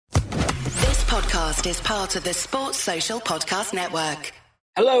podcast is part of the Sports Social Podcast Network.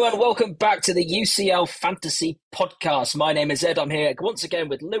 Hello and welcome back to the UCL Fantasy Podcast. My name is Ed. I'm here once again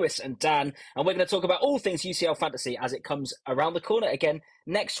with Lewis and Dan, and we're going to talk about all things UCL Fantasy as it comes around the corner again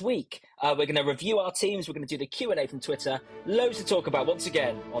next week. We're going to review our teams. We're going to do the Q&A from Twitter. Loads to talk about once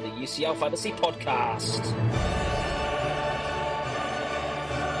again on the UCL Fantasy Podcast.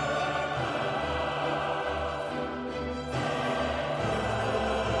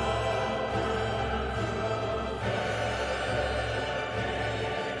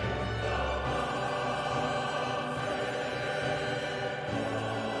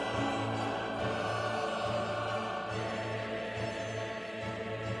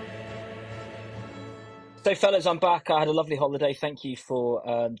 So, fellas, I'm back. I had a lovely holiday. Thank you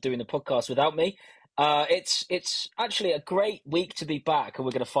for doing the podcast without me. It's actually a great week to be back, and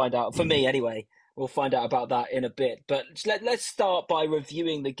we're going to find out, for me anyway, we'll find out about that in a bit. But let's start by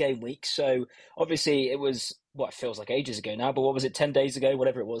reviewing the game week. So, obviously, it was, it feels like ages ago now, but what was it, 10 days ago,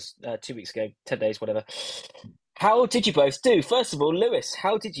 whatever it was, 2 weeks ago, 10 days, whatever. How did you both do? First of all, Lewis,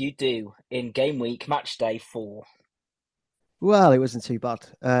 how did you do in game week, match day 4? Well, it wasn't too bad.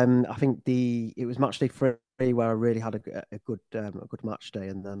 I think it was match day 3 where I really had a good match day,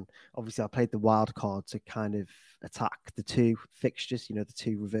 and then obviously I played the wild card to kind of attack the two fixtures, the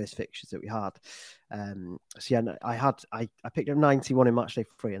two reverse fixtures that we had. So yeah, I picked up 91 in match day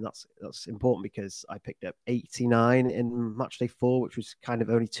 3, and that's important because I picked up 89 in match day 4, which was kind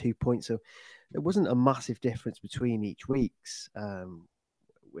of only 2 points. So there wasn't a massive difference between each week's.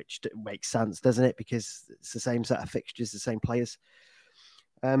 Which makes sense, doesn't it? Because it's the same set of fixtures, the same players.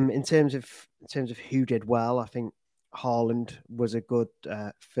 In terms of who did well, I think Haaland was a good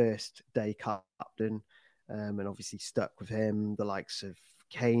first day captain, and obviously stuck with him. The likes of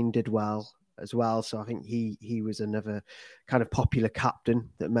Kane did well as well, so I think he was another kind of popular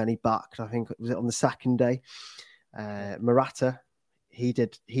captain that many backed. I think it was on the second day. Morata. He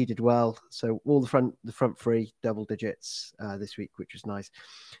did well. So all the front three double digits this week, which was nice.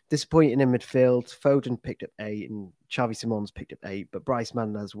 Disappointing in midfield. Foden picked up 8 and Xavi Simons picked up 8, but Bryce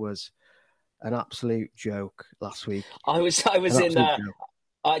Mendes was an absolute joke last week. I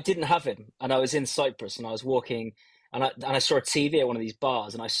didn't have him, and I was in Cyprus, and I was walking, and I saw a TV at one of these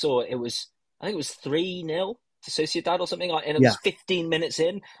bars, and I think it was 3-0 to Sociedad or something, and it was 15 minutes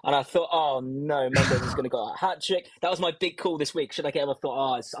in, and I thought, oh no, Mendes is going to go a hat trick. That was my big call this week. Should I get him? I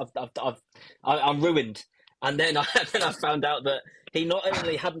thought, I'm ruined. And then I found out that he not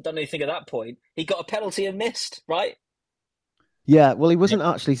only hadn't done anything at that point, he got a penalty and missed. Right? Yeah. Well, he wasn't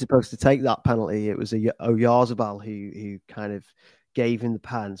actually supposed to take that penalty. It was Oyarzabal who kind of gave him the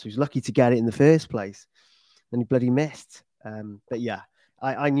pen, so he was lucky to get it in the first place. Then he bloody missed. But yeah.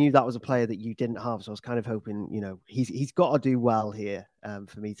 I knew that was a player that you didn't have, so I was kind of hoping, he's got to do well here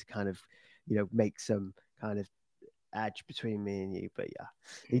for me to kind of, make some kind of edge between me and you. But yeah,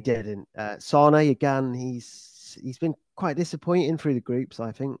 he didn't. Sane again, he's been quite disappointing through the groups.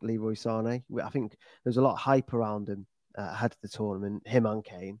 I think Leroy Sane. I think there's a lot of hype around him ahead of the tournament. Him and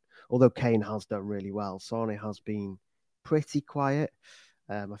Kane, although Kane has done really well, Sane has been pretty quiet.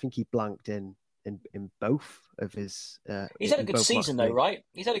 I think he blanked in both of his. He's had a good season though, right?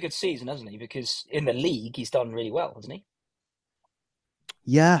 He's had a good season, hasn't he? Because in the league, he's done really well, hasn't he?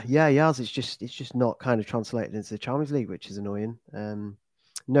 Yeah, he has. It's just not kind of translated into the Champions League, which is annoying.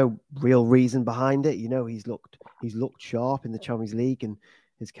 No real reason behind it. He's looked sharp in the Champions League, and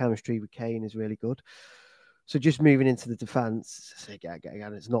his chemistry with Kane is really good. So just moving into the defence, again,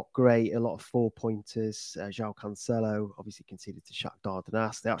 it's not great. A lot of 4-pointers. João Cancelo obviously conceded to Shakhtar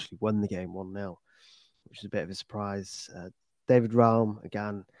Donetsk. They actually won the game 1-0, which is a bit of a surprise. David Raum,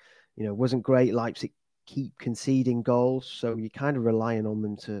 again, wasn't great. Leipzig keep conceding goals, so you're kind of relying on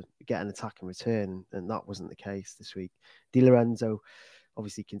them to get an attack in return, and that wasn't the case this week. Di Lorenzo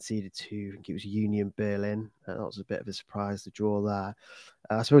obviously conceded to, I think it was Union Berlin. That was a bit of a surprise, the draw there.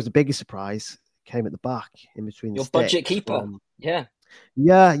 I suppose the biggest surprise came at the back in between your the sticks. Budget keeper. Yeah,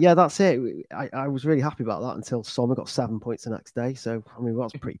 that's it. I was really happy about that until Sommer got 7 points the next day. So, I mean, that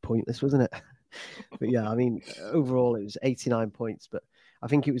was pretty pointless, wasn't it? But yeah, I mean, overall it was 89 points, but I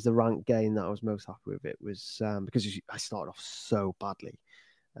think it was the rank gain that I was most happy with. It was because I started off so badly.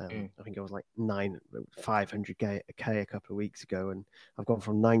 I think I was like 500k a couple of weeks ago, and I've gone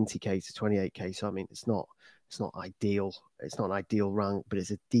from 90k to 28k. So I mean, it's not ideal. It's not an ideal rank, but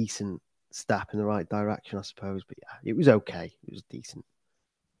it's a decent step in the right direction, I suppose. But yeah, it was okay. It was decent.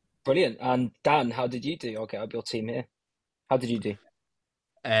 Brilliant. And Dan, how did you do? Okay, I'll be your team here. How did you do?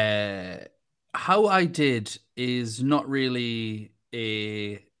 How I did is not really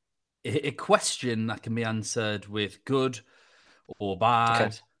a question that can be answered with good or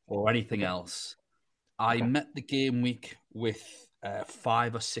bad or anything else. I met the game week with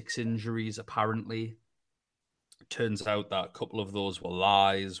 5 or 6 injuries, apparently. Turns out that a couple of those were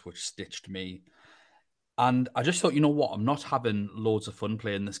lies, which stitched me. And I just thought, you know what? I'm not having loads of fun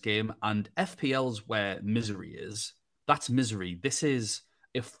playing this game. And FPL's where misery is. That's misery. This is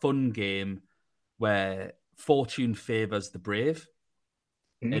a fun game where fortune favors the brave.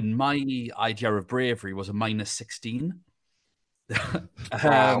 And my idea of bravery was a -16.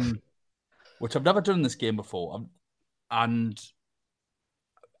 Wow. Which I've never done in this game before. And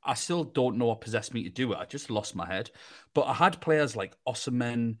I still don't know what possessed me to do it. I just lost my head. But I had players like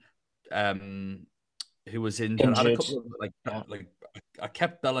Osimhen, who was injured. I had a couple of like I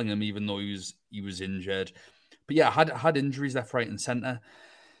kept Bellingham even though he was injured. But yeah, I had injuries left, right, and centre.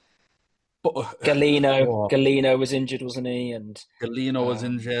 But Galeno was injured, wasn't he? And Galeno was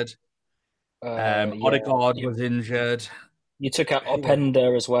injured. Yeah, Odegaard was injured. You took out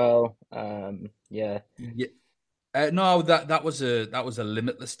Openda as well. Yeah. No, that was a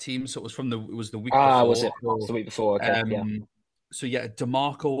limitless team. So it was the week before. Was it? So, the week before. Okay. Yeah. So yeah,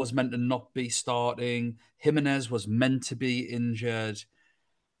 DeMarco was meant to not be starting. Jimenez was meant to be injured.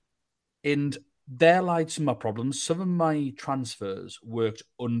 And there lied some of my problems. Some of my transfers worked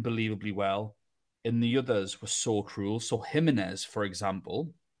unbelievably well, and the others were so cruel. So Jimenez, for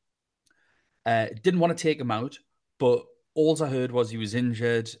example, didn't want to take him out, but all I heard was he was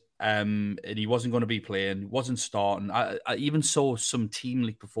injured, and he wasn't going to be playing. He wasn't starting. I even saw some team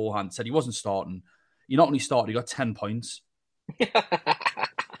leak beforehand said he wasn't starting. He not only started, he got 10 points.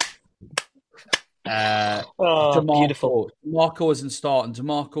 Beautiful. DeMarco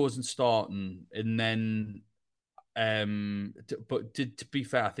isn't starting, and then, but to be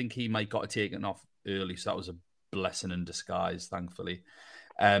fair, I think he might got taken off early, so that was a blessing in disguise, thankfully.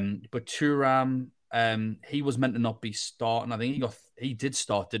 But Thuram, he was meant to not be starting. I think he did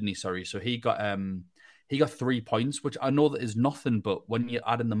start, didn't he? Sorry, so he got 3 points, which I know that is nothing, but when you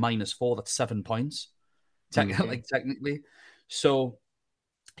add in the -4, that's 7 points, technically. So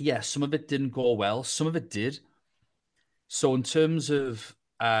yeah, some of it didn't go well, some of it did. So in terms of,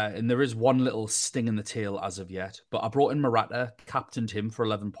 and there is one little sting in the tail as of yet, but I brought in Morata, captained him for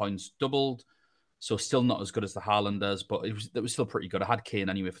 11 points, doubled. So still not as good as the Haalanders, but it was still pretty good. I had Kane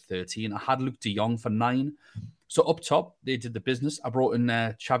anyway for 13. I had Luke de Jong for 9. So up top, they did the business. I brought in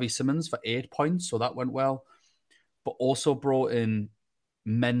Xavi Simons for 8 points, so that went well. But also brought in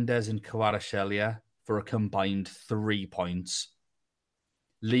Mendes and Kvaratskhelia for a combined 3 points.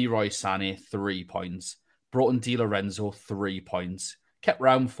 Leroy Sané, 3 points. Brought in Di Lorenzo, 3 points. Kept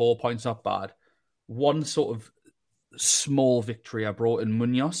round 4 points, not bad. One sort of small victory, I brought in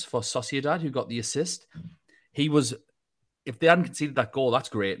Munoz for Sociedad, who got the assist. He was, if they hadn't conceded that goal, that's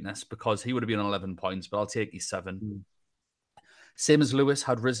greatness, because he would have been on 11 points, but I'll take his 7. Same as Lewis,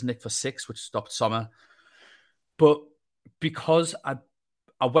 had Riznik for 6, which stopped Sommer. But because I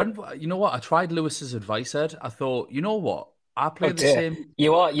went, you know what? I tried Lewis's advice, Ed. I thought, you know what? I played the same.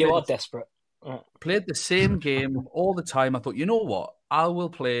 You are desperate. Played the same game all the time. I thought, you know what? I will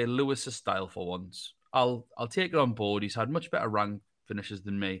play Lewis's style for once. I'll take it on board. He's had much better rank finishes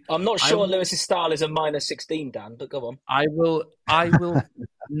than me. I'm not sure Lewis's style is a -16, Dan, but go on. I will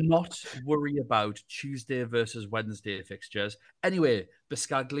not worry about Tuesday versus Wednesday fixtures. Anyway,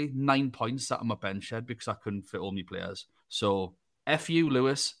 Biscagli, 9 points sat on my bench shed because I couldn't fit all my players. So F you,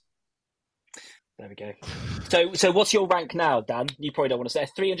 Lewis. There we go. So what's your rank now, Dan? You probably don't want to say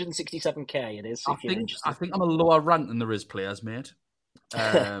 367k. It is. I think I'm a lower rank than there is players, mate.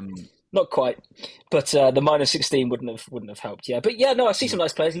 Not quite, but the -16 wouldn't have helped. Yeah, but yeah, no, I see some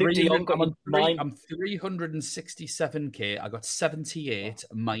nice players. Luke de Jong got 9. I'm 367k. I got 78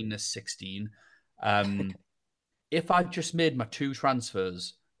 -16. If I just made my 2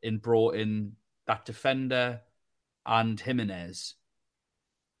 transfers and brought in that defender and Jimenez,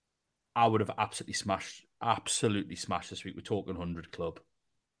 I would have absolutely smashed this week. We're talking 100 club.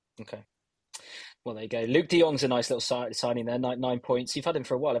 Okay. Well, there you go. Luke de Jong's a nice little signing there, 9 points. You've had him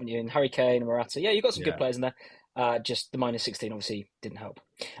for a while, haven't you? And Harry Kane and Morata. Yeah, you've got some good players in there. Just the -16 obviously didn't help.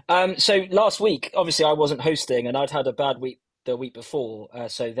 So last week, obviously I wasn't hosting and I'd had a bad week the week before.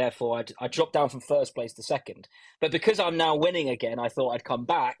 So therefore I dropped down from first place to second. But because I'm now winning again, I thought I'd come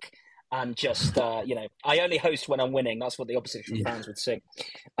back and just, I only host when I'm winning. That's what the opposition fans would sing.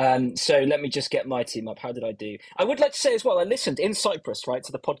 So let me just get my team up. How did I do? I would like to say as well, I listened in Cyprus, right,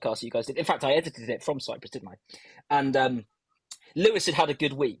 to the podcast you guys did. In fact, I edited it from Cyprus, didn't I? And Lewis had a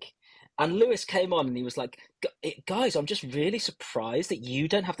good week. And Lewis came on and he was like, guys, I'm just really surprised that you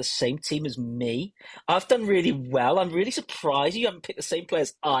don't have the same team as me. I've done really well. I'm really surprised you haven't picked the same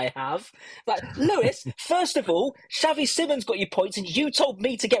players I have. Like, Lewis, first of all, Xavi Simons got you points and you told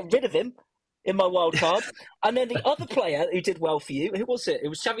me to get rid of him in my wild card. And then the other player who did well for you, who was it? It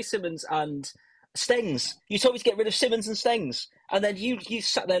was Xavi Simons and Stengs. You told me to get rid of Simons and Stengs. And then you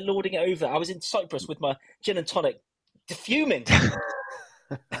sat there lording it over. I was in Cyprus with my gin and tonic, fuming.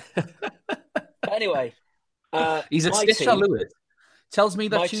 But anyway, he's a stitcher, Lewis. Tells me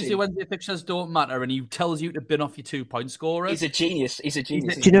that Tuesday, team. Wednesday fixtures don't matter, and he tells you to bin off your 2-point scorers. He's a genius. He's a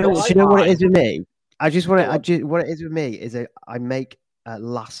genius. Do you know what it is with me? What it is with me is I make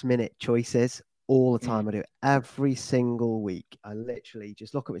last minute choices all the time. I do it every single week. I literally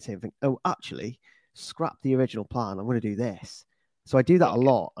just look at my team and think, oh, actually, scrap the original plan. I'm going to do this. So I do that a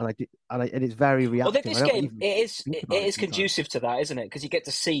lot, and it's very reactive. Well, this game it is conducive to that, isn't it? Because you get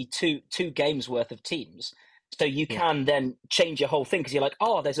to see two games worth of teams, so you can then change your whole thing. Because you're like,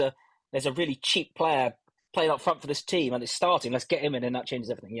 oh, there's a really cheap player playing up front for this team, and it's starting. Let's get him in, and that changes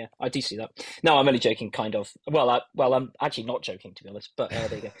everything. Yeah, I do see that. No, I'm only joking, kind of. Well, I'm actually not joking, to be honest. But there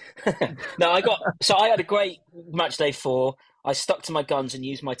you go. No, I had a great match day 4. I stuck to my guns and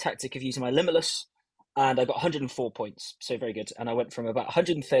used my tactic of using my limitless. And I got 104 points, so very good. And I went from about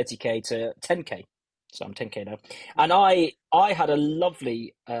 130k to 10k, so I'm 10k now. And I had a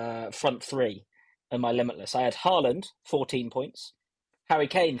lovely front 3 in my limitless. I had Haaland, 14 points, Harry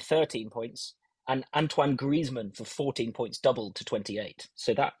Kane, 13 points, and Antoine Griezmann for 14 points, doubled to 28.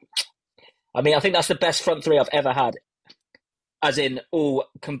 So that, I mean, I think that's the best front 3 I've ever had. As in all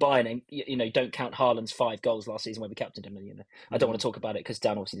combining, don't count Haaland's 5 goals last season where we captained him. And, I don't want to talk about it because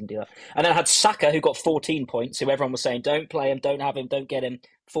Dan obviously didn't do that. And then I had Saka, who got 14 points, who everyone was saying, don't play him, don't have him, don't get him.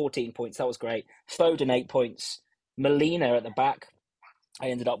 14 points, that was great. Foden, 8 points. Molina at the back, I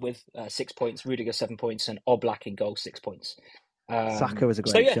ended up with 6 points. Rudiger, 7 points. And Oblak in goal, 6 points. Saka was a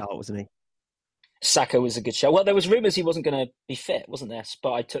great shout, wasn't he? Saka was a good shout. Well, there was rumours he wasn't going to be fit, wasn't there?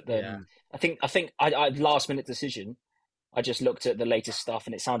 But I took the... Yeah. I think I last-minute decision. I just looked at the latest stuff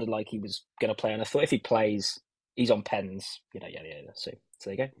and it sounded like he was going to play. And I thought if he plays, he's on pens, yeah. So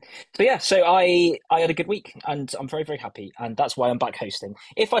there you go. So yeah, so I had a good week and I'm very, very happy. And that's why I'm back hosting.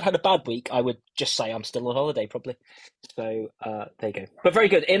 If I'd had a bad week, I would just say I'm still on holiday probably. So there you go. But very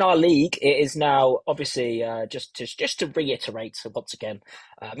good. In our league, it is now obviously just to reiterate once again,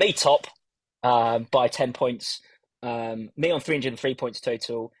 me top by 10 points, me on 303 points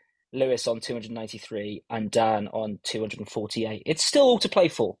total. Lewis on 293 and Dan on 248. It's still all to play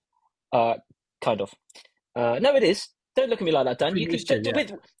for, kind of. No, it is. Don't look at me like that, Dan. You could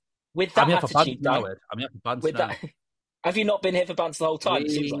with that attitude, Dan. I'm here for bands with now. that, have you not been here for bands the whole time?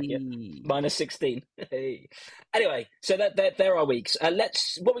 It seems like it. Minus 16. Anyway, so there are weeks. What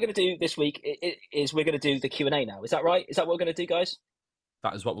we're going to do this week is we're going to do the Q&A now. Is that right? Is that what we're going to do, guys?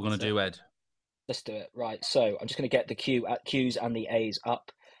 That is what we're going to do, Ed. Let's do it. Right. So I'm just going to get the Q's and the A's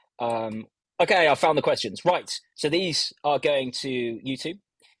up. Okay, I found the questions. Right, so these are going to YouTube.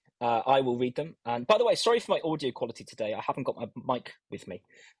 I will read them. And by the way, sorry for my audio quality today. I haven't got my mic with me.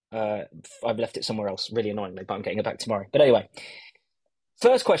 I've left it somewhere else, really annoyingly, but I'm getting it back tomorrow. But anyway,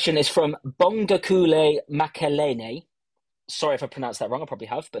 first question is from Bongakule Makelene. Sorry if I pronounced that wrong, I probably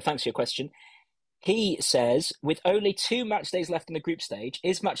have, but thanks for your question. He says, with only 2 match days left in the group stage,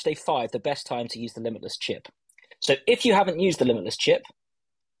 is match day 5 the best time to use the limitless chip? So if you haven't used the limitless chip,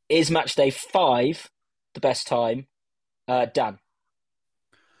 is match day 5 the best time, Dan?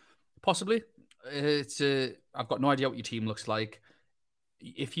 Possibly. I've got no idea what your team looks like.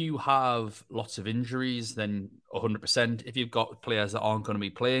 If you have lots of injuries, then 100%. If you've got players that aren't going to be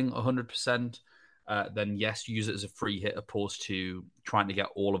playing 100%, then yes, use it as a free hit opposed to trying to get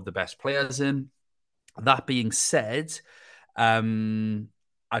all of the best players in. That being said,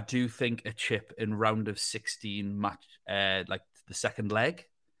 I do think a chip in round of 16 match, like the second leg,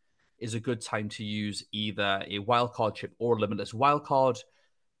 is a good time to use either a wildcard chip or a limitless wildcard,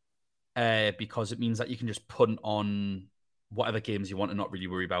 because it means that you can just punt on whatever games you want and not really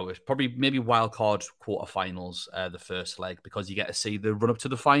worry about it. Probably maybe wildcard quarterfinals, the first leg, because you get to see the run up to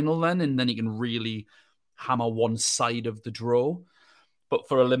the final then, and then you can really hammer one side of the draw. But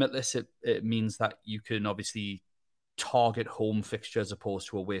for a limitless, it means that you can obviously target home fixtures as opposed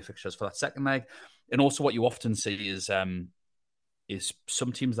to away fixtures for that second leg. And also what you often see is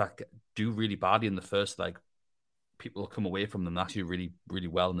some teams that do really badly in the first leg, people come away from them actually really, really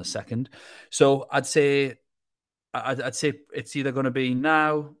well in the second. So I'd say it's either going to be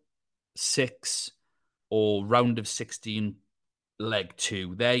now 6 or round of 16 leg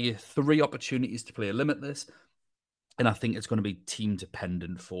 2. There are your 3 opportunities to play a limitless, and I think it's going to be team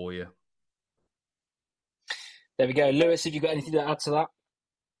dependent for you. There we go. Lewis, have you got anything to add to that?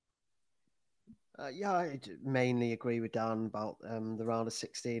 Yeah, I mainly agree with Dan about the round of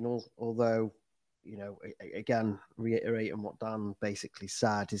 16. Although, again, reiterating what Dan basically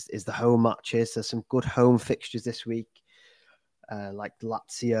said is the home matches. There's some good home fixtures this week, like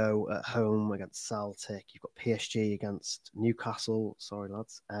Lazio at home against Celtic. You've got PSG against Newcastle. Sorry,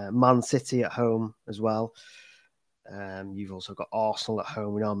 lads. Man City at home as well. You've also got Arsenal at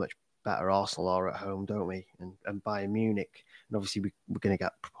home. We know how much better Arsenal are at home, don't we? And Bayern Munich. And obviously, we're going to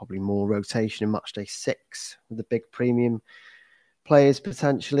get probably more rotation in match day 6 with the big premium players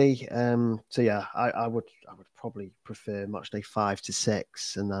potentially. So yeah, I would probably prefer match day 5 to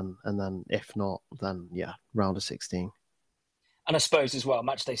 6, and then if not, then yeah, round of 16. And I suppose as well,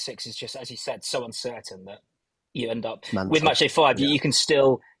 match day 6 is just, as you said, so uncertain that you end up It's mental. with match day 5. Yeah. You can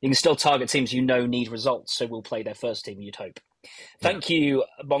still target teams need results, so will play their first team. You'd hope. Thank you,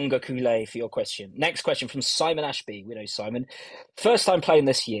 Bonga Koule, for your question. Next question from Simon Ashby. We know Simon. First time playing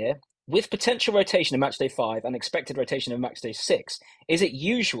this year, with potential rotation in match day 5 and expected rotation in match day 6, is it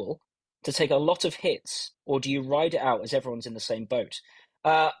usual to take a lot of hits, or do you ride it out as everyone's in the same boat?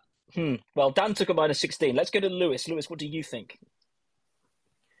 Well, Dan took a minus 16. Let's go to Lewis. Lewis, what do you think?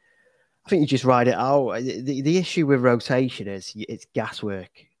 I think you just ride it out. The issue with rotation is it's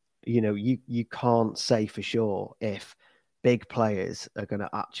guesswork. You can't say for sure if big players are going to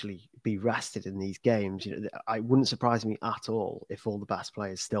actually be rested in these games. It wouldn't surprise me at all if all the best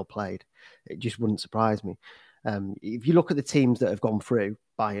players still played. It just wouldn't surprise me. If you look at the teams that have gone through,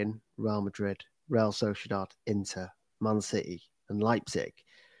 Bayern, Real Madrid, Real Sociedad, Inter, Man City, and Leipzig,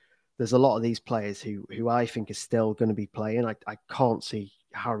 there's a lot of these players who I think are still going to be playing. I can't see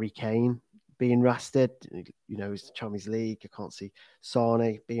Harry Kane being rested. It's the Champions League. I can't see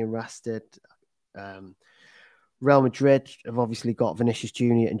Sane being rested. Real Madrid have obviously got Vinicius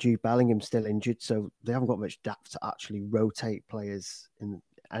Jr. and Jude Bellingham still injured, so they haven't got much depth to actually rotate players in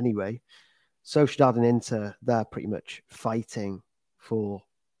anyway. Sociedad and Inter, they're pretty much fighting for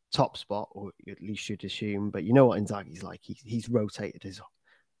top spot, or at least you'd assume. But you know what Inzaghi's like. He's rotated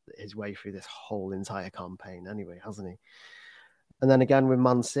his way through this whole entire campaign anyway, hasn't he? And then again with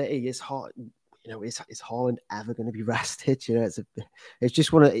Man City, it's hard. Is Haaland ever going to be rested? It's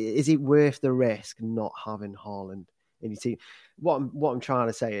just is it worth the risk not having Haaland in your team? What I'm trying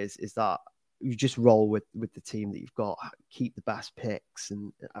to say is that you just roll with the team that you've got, keep the best picks,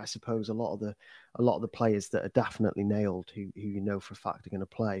 and I suppose a lot of the players that are definitely nailed, who you know for a fact are going to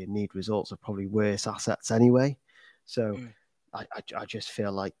play and need results, are probably worse assets anyway. So I just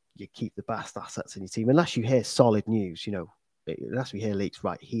feel like you keep the best assets in your team, unless you hear solid news. Unless we hear leaks,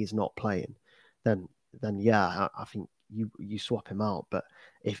 right? He is not playing. Then yeah, I think you swap him out. But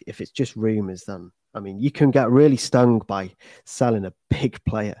if it's just rumours, then I mean, you can get really stung by selling a big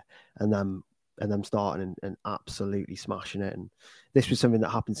player and them starting and absolutely smashing it. And this was something that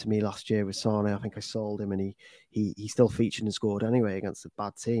happened to me last year with Sane. I think I sold him, and he still featured and scored anyway against a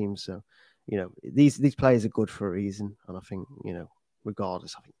bad team. So these players are good for a reason, and I think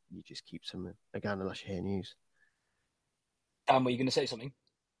regardless, I think you just keep some again unless you hear news. Dan, were you going to say something?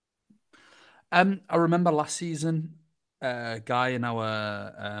 I remember last season, guy in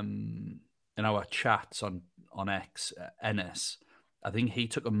our chats on X, NS, I think he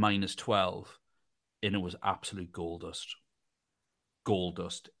took a minus 12, and it was absolute gold dust. Gold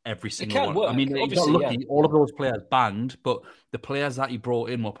dust, every single one. Work. I mean, he got lucky. Yeah. All of those players banged, but the players that he brought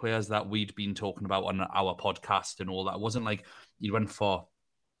in were players that we'd been talking about on our podcast and all that. It wasn't like he went for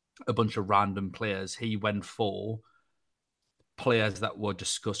a bunch of random players. He went for players that were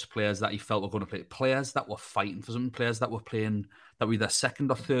discussed, players that he felt were going to play, players that were fighting for something, players that were playing, that were either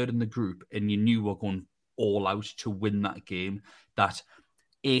second or third in the group, and you knew were going all out to win that game. That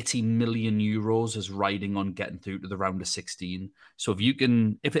 80 million euros is riding on getting through to the round of 16. So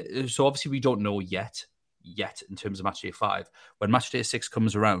so obviously we don't know yet in terms of match day 5. When match day 6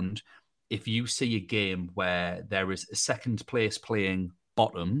 comes around, if you see a game where there is a second place playing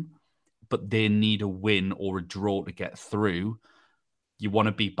bottom, but they need a win or a draw to get through, you want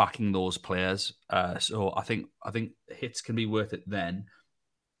to be backing those players. So I think hits can be worth it then.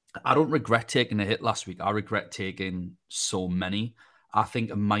 I don't regret taking a hit last week. I regret taking so many. I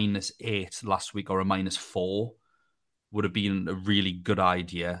think a -8 last week or a -4 would have been a really good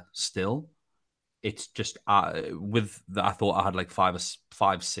idea still. It's just I thought I had like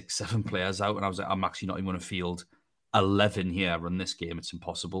 5, 6, 7 players out, and I was like, I'm actually not even going to field 11 here run this game. It's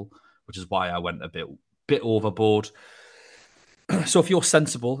impossible, which is why I went a bit overboard. So if you're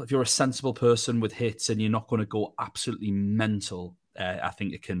a sensible person with hits, and you're not going to go absolutely mental, I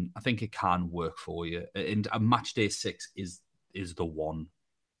think it can work for you. And a match day 6 is the one.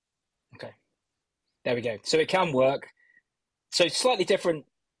 Okay. There we go. So it can work. So slightly different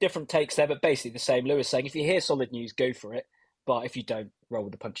takes there, but basically the same. Lewis saying, if you hear solid news, go for it. But if you don't, roll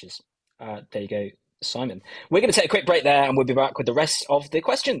with the punches. There you go, Simon. We're going to take a quick break there, and we'll be back with the rest of the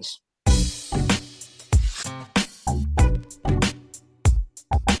questions.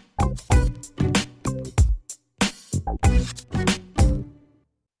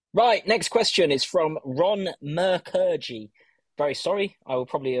 Right, next question is from Ron Mukherjee. Very sorry, I will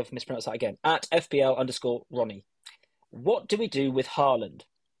probably have mispronounced that again. At FPL_Ronnie. What do we do with Haaland?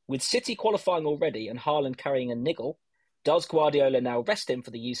 With City qualifying already and Haaland carrying a niggle, does Guardiola now rest him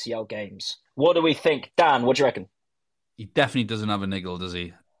for the UCL games? What do we think? Dan, what do you reckon? He definitely doesn't have a niggle, does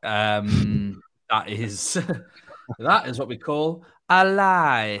he? That is what we call a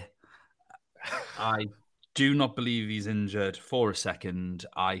lie. I do not believe he's injured for a second.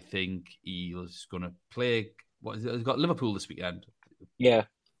 I think he's going to play. What is it? He's got Liverpool this weekend. Yeah,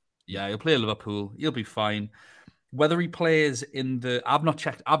 he'll play Liverpool. He'll be fine. Whether he plays in the, I've not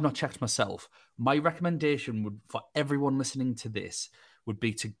checked myself. My recommendation would, for everyone listening to this, would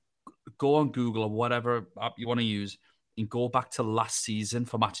be to go on Google or whatever app you want to use and go back to last season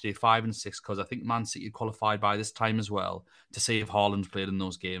for match day 5 and 6, because I think Man City qualified by this time as well, to see if Haaland played in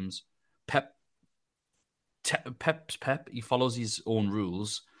those games. Pep's Pep. He follows his own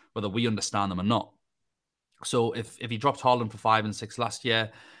rules, whether we understand them or not. So if he dropped Haaland for 5 and 6 last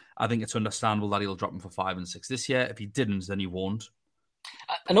year, I think it's understandable that he'll drop him for 5 and 6 this year. If he didn't, then he won't.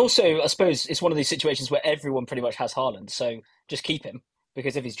 And also, I suppose it's one of these situations where everyone pretty much has Haaland, so just keep him,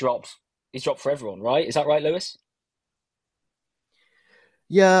 because if he's dropped for everyone, right? Is that right, Lewis?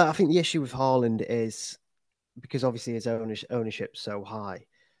 Yeah, I think the issue with Haaland is because obviously his ownership's so high.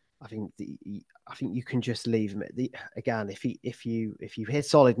 I think you can just leave him. Again, if you hear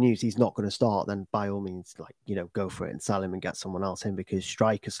solid news, he's not going to start. Then by all means, go for it and sell him and get someone else in, because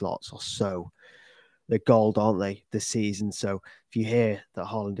striker slots are they're gold, aren't they, this season? So if you hear that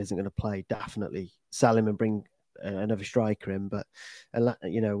Haaland isn't going to play, definitely sell him and bring another striker in. But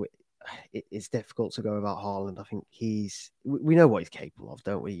it's difficult to go about Haaland. I think we know what he's capable of,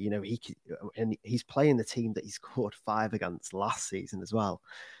 don't we? He's playing the team that he scored 5 against last season as well.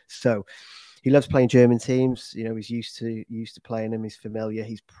 So he loves playing German teams. He's used to playing them. He's familiar.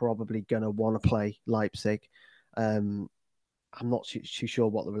 He's probably going to want to play Leipzig. I'm not too sure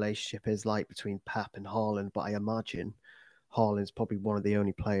what the relationship is like between Pep and Haaland, but I imagine Haaland's probably one of the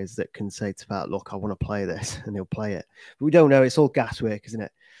only players that can say to Pep, "Look, I want to play this," and he'll play it. But we don't know. It's all guesswork, isn't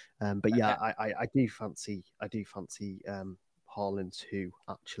it? But yeah, I do fancy Haaland to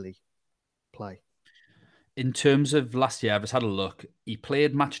actually play. In terms of last year, I've just had a look. He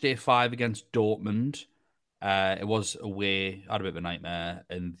played match day 5 against Dortmund. It was away, had a bit of a nightmare,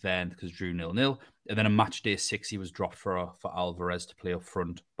 and then because drew 0-0, and then a match day 6 he was dropped for Alvarez to play up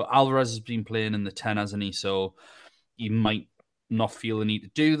front. But Alvarez has been playing in the 10, hasn't he? So he might not feel the need to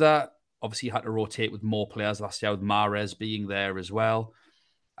do that. Obviously, he had to rotate with more players last year, with Mahrez being there as well.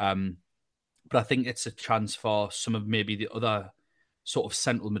 But I think it's a chance for some of maybe the other sort of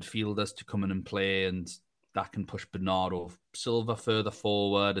central midfielders to come in and play, and that can push Bernardo Silva further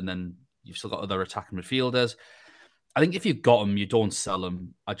forward, and then you've still got other attacking midfielders. I think if you've got him, you don't sell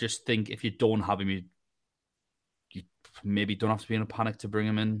him. I just think if you don't have him, you maybe don't have to be in a panic to bring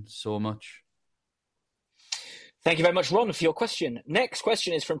him in so much. Thank you very much, Ron, for your question. Next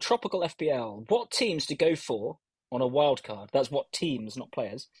question is from Tropical FPL. What teams to go for on a wild card? That's what teams, not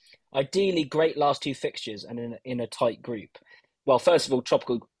players. Ideally, great last 2 fixtures and in a tight group. Well, first of all,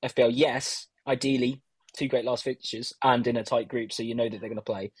 Tropical FPL, yes. Ideally, 2 great last fixtures and in a tight group, so you know that they're going to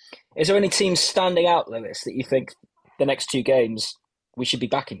play. Is there any teams standing out, Lewis, that you think the next 2 games we should be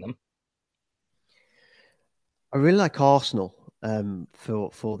backing them? I really like Arsenal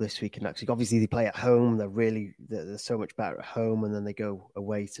for this weekend. Actually, obviously they play at home. They're so much better at home, and then they go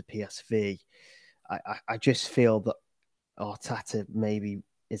away to PSV. I just feel that Arteta maybe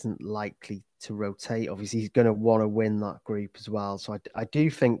isn't likely to rotate. Obviously, he's going to want to win that group as well. So I do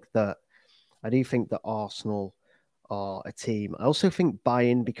think that Arsenal are a team. I also think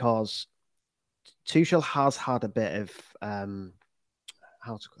Bayern, because Tuchel has had a bit of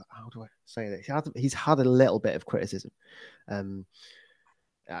how do I say this? He's had a little bit of criticism. I'm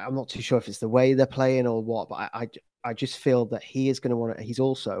not too sure if it's the way they're playing or what, but I just feel that he's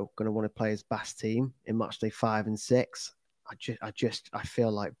also going to want to play his best team in match day 5 and 6. I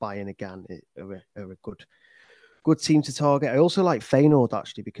feel like Bayern again are a good team to target. I also like Feyenoord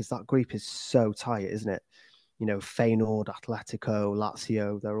actually, because that group is so tight, isn't it? Feyenoord, Atletico,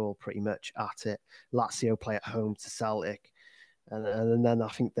 Lazio, they're all pretty much at it. Lazio play at home to Celtic. And then I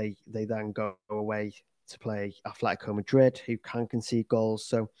think they then go away to play Atletico Madrid, who can concede goals.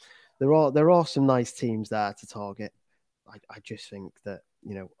 So there are some nice teams there to target. I just think that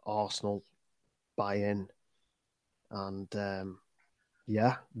Arsenal, Bayern, and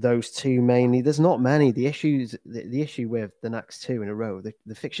yeah, those two mainly. There's not many. The issue with the next two in a row,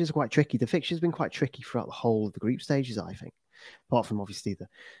 the fixtures are quite tricky. The fixtures have been quite tricky throughout the whole of the group stages, I think. Apart from obviously the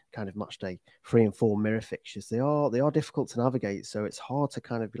kind of match day 3 and 4 mirror fixtures, they are difficult to navigate. So it's hard to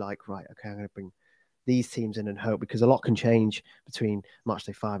kind of be like, right, okay, I'm going to bring these teams in and hope, because a lot can change between match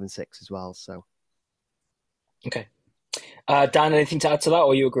day 5 and 6 as well. So, okay, Dan, anything to add to that,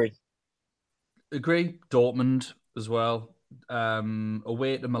 or you agree? Agree. Dortmund as well.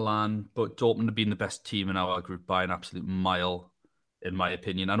 Away to Milan, but Dortmund have been the best team in our group by an absolute mile, in my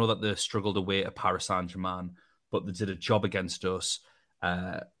opinion. I know that they struggled away to Paris Saint-Germain, but they did a job against us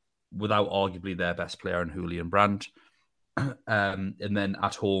without arguably their best player in Julian Brandt. And then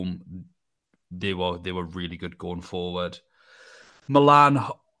at home, they were really good going forward. Milan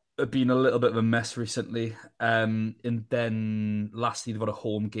have been a little bit of a mess recently. And then lastly, they've got a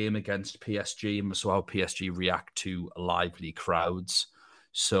home game against PSG, and we saw how PSG react to lively crowds.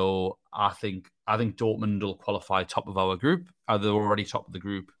 So I think Dortmund will qualify top of our group. They're already top of the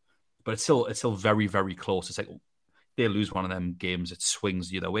group, but it's still very, very close. It's like they lose one of them games, it swings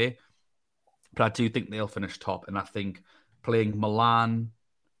the other way. But I do think they'll finish top, and I think playing Milan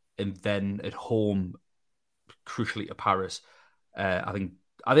and then at home, crucially to Paris, I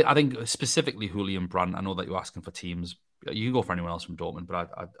think specifically Julian Brandt. I know that you're asking for teams. You can go for anyone else from Dortmund, but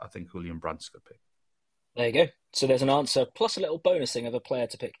I think Julian Brandt's a good pick. There you go. So there's an answer plus a little bonus thing of a player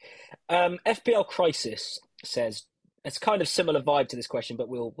to pick. FPL Crisis says it's kind of similar vibe to this question, but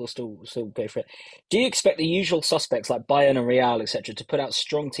we'll still go for it. Do you expect the usual suspects like Bayern and Real, etc., to put out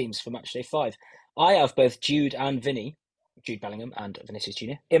strong teams for matchday 5? I have both Jude Bellingham and Vinicius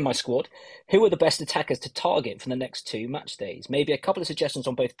Jr. in my squad. Who are the best attackers to target for the next 2 match days? Maybe a couple of suggestions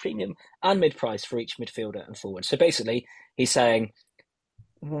on both premium and mid-price for each midfielder and forward. So basically, he's saying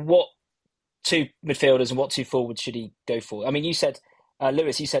what 2 midfielders and what 2 forwards should he go for? I mean, you said,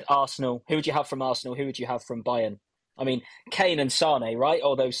 Lewis, you said Arsenal. Who would you have from Arsenal? Who would you have from Bayern? I mean, Kane and Sane, right?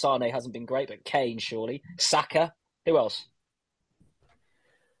 Although Sane hasn't been great, but Kane, surely. Saka. Who else?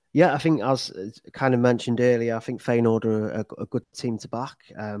 yeah, I think as kind of mentioned earlier, I think Feyenoord are a good team to back.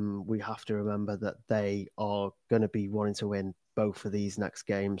 We have to remember that they are going to be wanting to win both of these next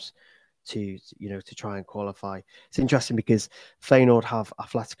games to try and qualify. It's interesting because Feyenoord have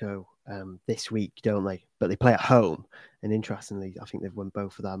Atletico this week, don't they? But they play at home, and interestingly, I think they've won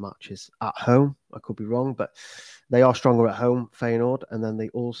both of their matches at home. I could be wrong, but they are stronger at home, Feyenoord, and then they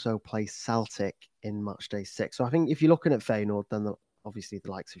also play Celtic in match day 6. So I think if you're looking at Feyenoord, then obviously the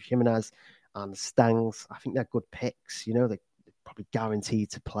likes of Jimenez and Stangs, I think they're good picks. They're probably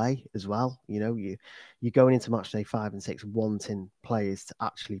guaranteed to play as well. You're going into match day 5 and 6 wanting players to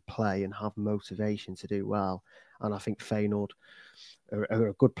actually play and have motivation to do well. And I think Feyenoord are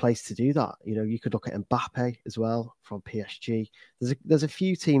a good place to do that. You could look at Mbappe as well from PSG. There's a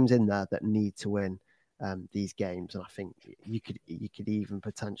few teams in there that need to win these games, and I think you could even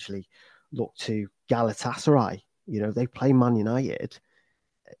potentially look to Galatasaray. They play Man United,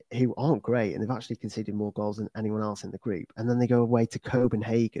 who aren't great, and they've actually conceded more goals than anyone else in the group. And then they go away to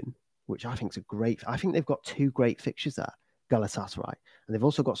Copenhagen, which I think is I think they've got 2 great fixtures there, Galatasaray, and they've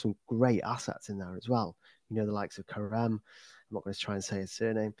also got some great assets in there as well. The likes of Karem. I'm not going to try and say his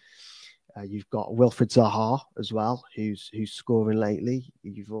surname. You've got Wilfried Zaha as well, who's scoring lately.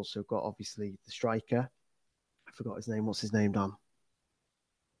 You've also got obviously the striker. I forgot his name. What's his name, Dan?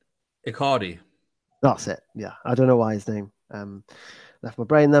 Icardi. That's it. Yeah, I don't know why his name left my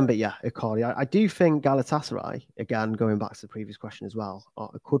brain then, but yeah, Icardi. I do think Galatasaray, again, going back to the previous question as well,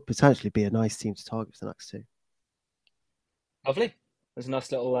 could potentially be a nice team to target for the next 2. Lovely. There's a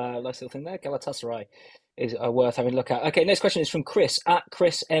nice little thing there. Galatasaray is worth having a look at. Okay, next question is from Chris at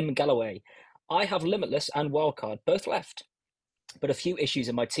Chris M Galloway. I have Limitless and Wildcard both left, but a few issues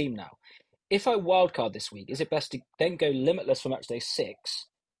in my team now. If I wildcard this week, is it best to then go Limitless for match day 6,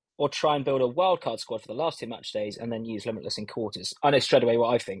 or try and build a wildcard squad for the last 2 match days and then use Limitless in quarters? I know straight away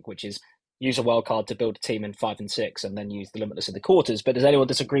what I think, which is use a wildcard to build a team in 5 and 6 and then use the Limitless in the quarters. But does anyone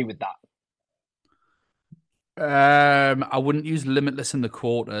disagree with that? I wouldn't use Limitless in the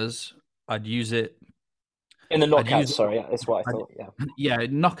quarters. I'd use it in the knockouts. Sorry, that's what I thought. Yeah,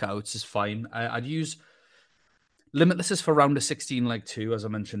 knockouts is fine. I'd use Limitless is for round of 16 leg 2, as I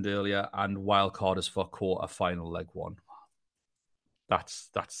mentioned earlier, and Wildcard is for quarter final leg 1. That's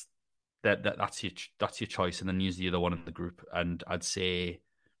your choice, and then use the other one in the group. And I'd say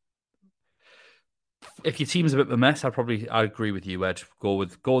if your team's a bit of a mess, I agree with you, Ed. Go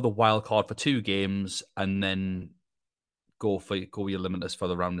with the wild card for 2 games, and then go with your limiters for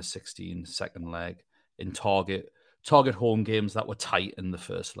the round of 16 second leg in target home games that were tight in the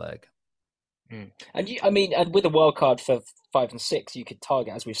first leg. And with a wild card for 5 and 6, you could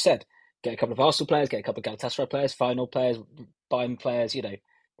target, as we've said, get a couple of Arsenal players, get a couple of Galatasaray players, final players, Bayern players.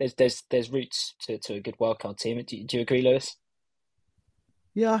 There's routes to a good wild card team. Do you agree, Lewis?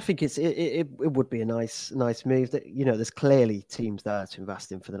 Yeah, I think it would be a nice move. That there's clearly teams there to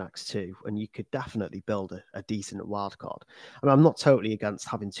invest in for the next two, and you could definitely build a decent wild card. I mean, I'm not totally against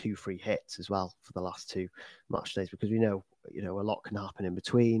having 2 free hits as well for the last 2 match days, because we know a lot can happen in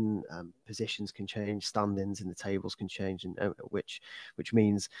between. Positions can change, standings in the tables can change, and which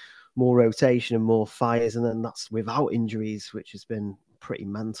means more rotation and more fires, and then that's without injuries, which has been pretty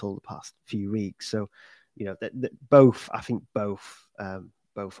mental the past few weeks. So,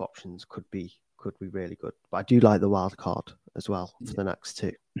 both options could be really good. But I do like the wild card as well for the next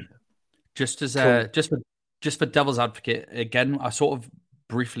 2. Just as just for devil's advocate, again, I sort of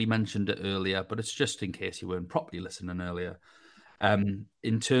briefly mentioned it earlier, but it's just in case you weren't properly listening earlier.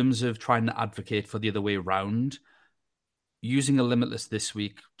 In terms of trying to advocate for the other way around, using a limitless this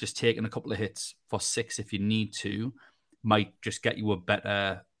week, just taking a couple of hits for 6 if you need to, might just get you a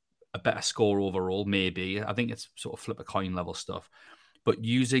better score overall. Maybe, I think it's sort of flip a coin level stuff. But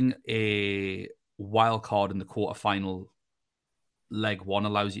using a wild card in the quarterfinal leg 1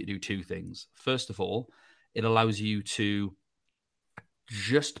 allows you to do 2 things. First of all, it allows you to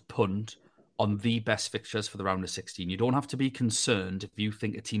just punt on the best fixtures for the round of 16. You don't have to be concerned if you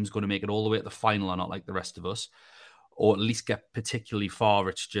think a team's going to make it all the way at the final or not, like the rest of us, or at least get particularly far.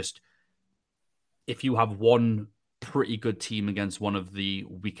 It's just, if you have one pretty good team against one of the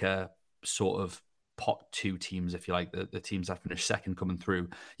weaker sort of pot 2 teams, if you like, the teams that finished second coming through,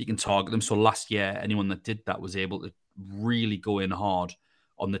 you can target them. So last year, anyone that did that was able to really go in hard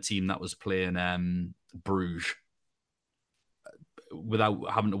on the team that was playing Bruges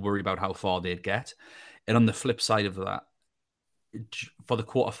without having to worry about how far they'd get. And on the flip side of that, for the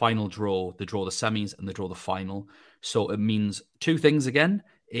quarterfinal draw, they draw the semis and they draw the final. So it means 2 things again.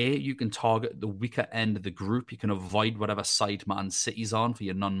 A, you can target the weaker end of the group. You can avoid whatever side Man City's on for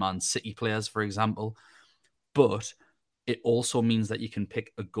your non-Man City players, for example. But it also means that you can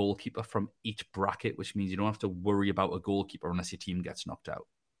pick a goalkeeper from each bracket, which means you don't have to worry about a goalkeeper unless your team gets knocked out.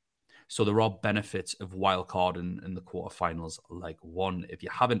 So there are benefits of wildcard in the quarterfinals leg 1 if you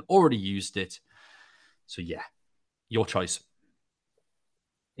haven't already used it. So yeah, your choice.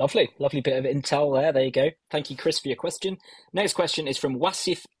 Lovely bit of intel there. There you go. Thank you, Chris, for your question. Next question is from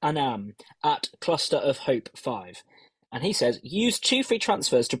Wasif Anam at Cluster of Hope 5. And he says, use 2 free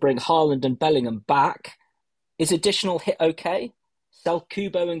transfers to bring Haaland and Bellingham back. Is additional hit okay? Sell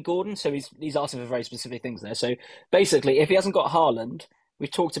Kubo and Gordon? So he's asking for very specific things there. So basically, if he hasn't got Haaland, we've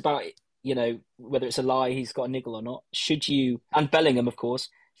talked about, whether it's a lie, he's got a niggle or not. Should you, and Bellingham, of course,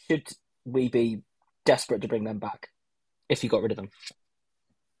 should we be desperate to bring them back if you got rid of them?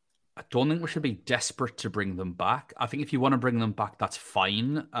 I don't think we should be desperate to bring them back. I think if you want to bring them back, that's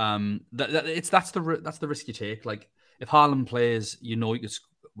fine. That's the risk you take. Like, if Haaland plays, you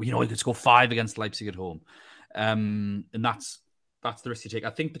could score 5 against Leipzig at home, and that's the risk you take. I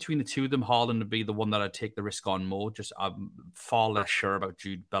think between the 2 of them, Haaland would be the one that I'd take the risk on more. Just I'm far less sure about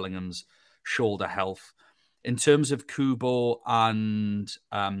Jude Bellingham's shoulder health. In terms of Kubo and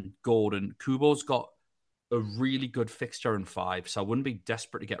Gordon, Kubo's got a really good fixture in 5, so I wouldn't be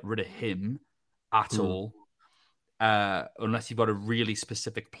desperate to get rid of him at all, unless you've got a really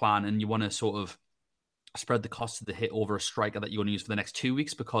specific plan and you want to sort of spread the cost of the hit over a striker that you want to use for the next 2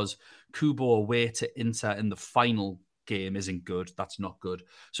 weeks, because Kubo away to Inter in the final game isn't good. That's not good.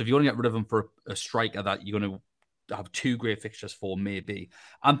 So if you want to get rid of him for a striker that you're going to have 2 great fixtures for, maybe.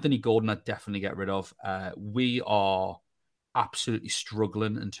 Anthony Gordon, I'd definitely get rid of. We are absolutely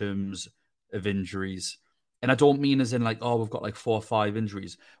struggling in terms of injuries. And I don't mean as in like, we've got like 4 or 5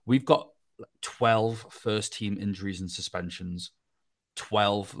 injuries. We've got 12 first team injuries and suspensions.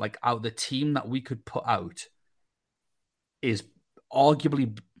 12. Like, out the team that we could put out is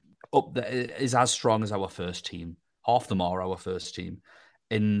arguably up there, is as strong as our first team. Half them are our first team.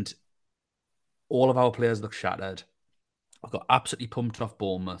 And all of our players look shattered. I've got absolutely pumped off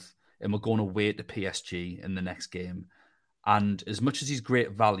Bournemouth, and we're going away to PSG in the next game. And as much as he's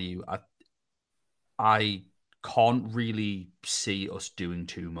great value, I can't really see us doing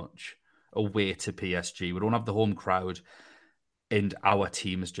too much away to PSG. We don't have the home crowd, and our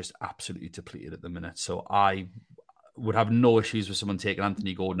team is just absolutely depleted at the minute. So I would have no issues with someone taking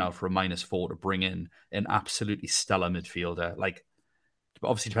Anthony Gordon out for a -4 to bring in an absolutely stellar midfielder. Like,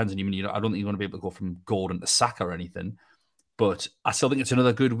 obviously depends on you. I don't think you're going to be able to go from Gordon to Saka or anything, but I still think it's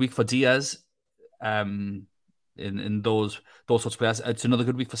another good week for Diaz. in those sorts of players. It's another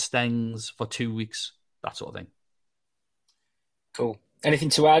good week for Stengs for 2 weeks, that sort of thing. Cool. Anything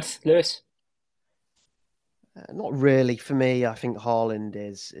to add, Lewis? Not really for me. I think Haaland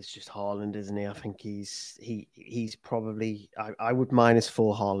is just Haaland, isn't he? I think he's probably I would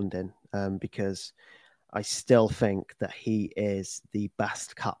 -4 Haaland in because I still think that he is the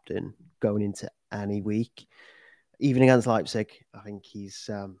best captain going into any week, even against Leipzig. I think he's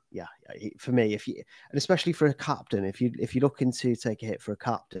for me, and especially for a captain, if you're looking to take a hit for a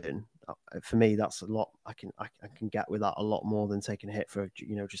captain, for me that's a lot. I can get with that a lot more than taking a hit for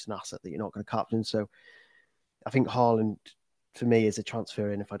just an asset that you're not going to captain. So I think Haaland, for me, is a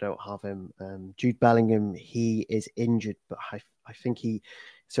transfer in if I don't have him. Jude Bellingham, he is injured, but I think he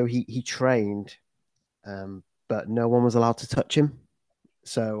trained, but no one was allowed to touch him.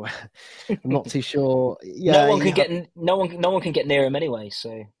 So I'm not too sure. Yeah, no one can get near him anyway,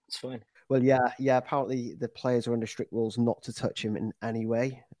 so it's fine. Well, yeah. Apparently, the players are under strict rules not to touch him in any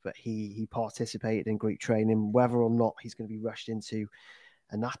way. But he participated in Greek training. Whether or not he's going to be rushed into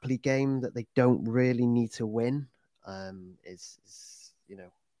a Napoli game that they don't really need to win is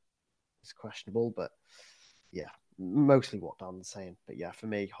questionable. But yeah, mostly what Dan's saying. But yeah, for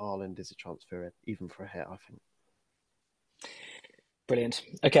me, Haaland is a transfer, even for a hit, I think. Brilliant.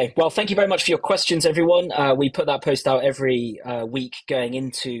 Okay, well, thank you very much for your questions, everyone. We put that post out every week going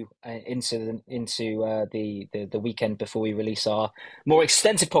into the weekend before we release our more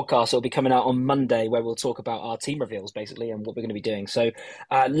extensive podcast. It'll be coming out on Monday, where we'll talk about our team reveals basically and what we're going to be doing. So,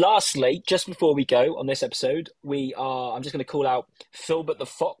 lastly, just before we go on this episode, I'm just going to call out Philbert the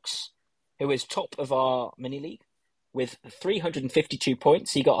Fox, who is top of our mini league with 352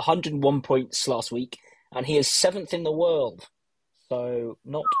 points. He got 101 points last week, and he is 7th in the world. So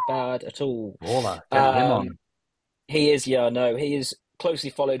not bad at all. Baller. Get him on. He is, yeah, no. He is closely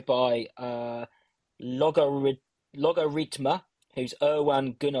followed by Logarithma, who's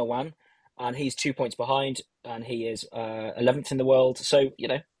Erwan Gunawan, and he's 2 points behind, and he is 11th in the world. So,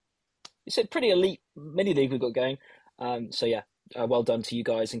 it's a pretty elite mini league we've got going. So yeah, well done to you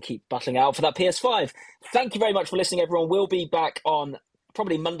guys, and keep battling out for that PS5. Thank you very much for listening, everyone. We'll be back on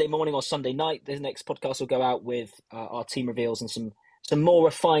probably Monday morning or Sunday night. The next podcast will go out with our team reveals and some more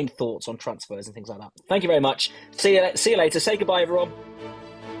refined thoughts on transfers and things like that. Thank you very much. See you later. Say goodbye, everyone.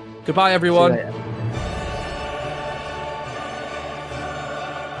 Goodbye, everyone.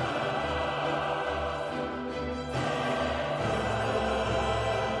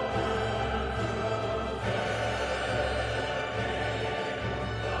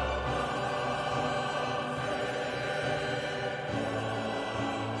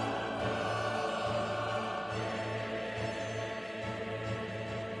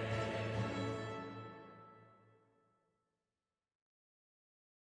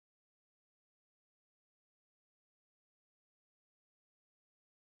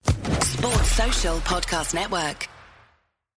 Sports Social Podcast Network.